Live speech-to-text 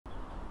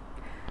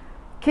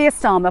Keir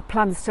Starmer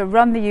plans to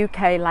run the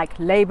UK like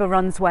Labour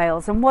runs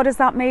Wales. And what does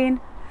that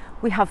mean?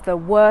 We have the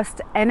worst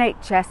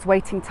NHS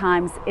waiting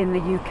times in the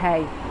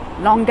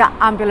UK. Longer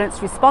ambulance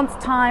response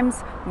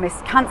times,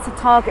 missed cancer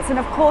targets, and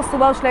of course the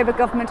Welsh Labour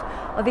government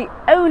are the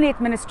only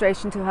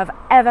administration to have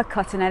ever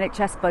cut an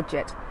NHS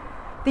budget.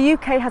 The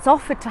UK has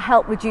offered to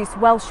help reduce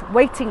Welsh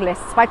waiting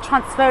lists by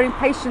transferring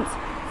patients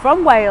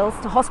from Wales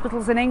to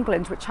hospitals in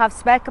England which have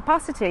spare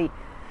capacity,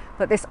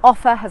 but this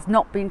offer has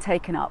not been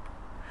taken up.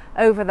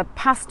 Over the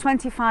past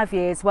 25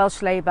 years,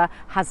 Welsh Labour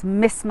has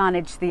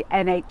mismanaged the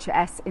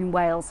NHS in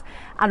Wales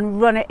and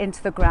run it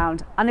into the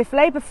ground. And if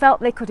Labour felt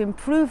they could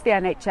improve the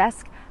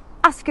NHS,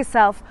 ask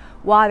yourself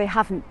why they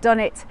haven't done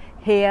it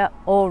here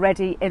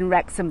already in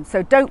Wrexham.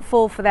 So don't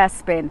fall for their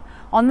spin.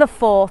 On the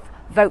 4th,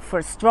 vote for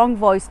a strong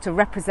voice to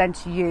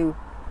represent you.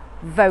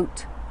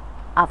 Vote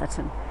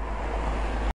Atherton.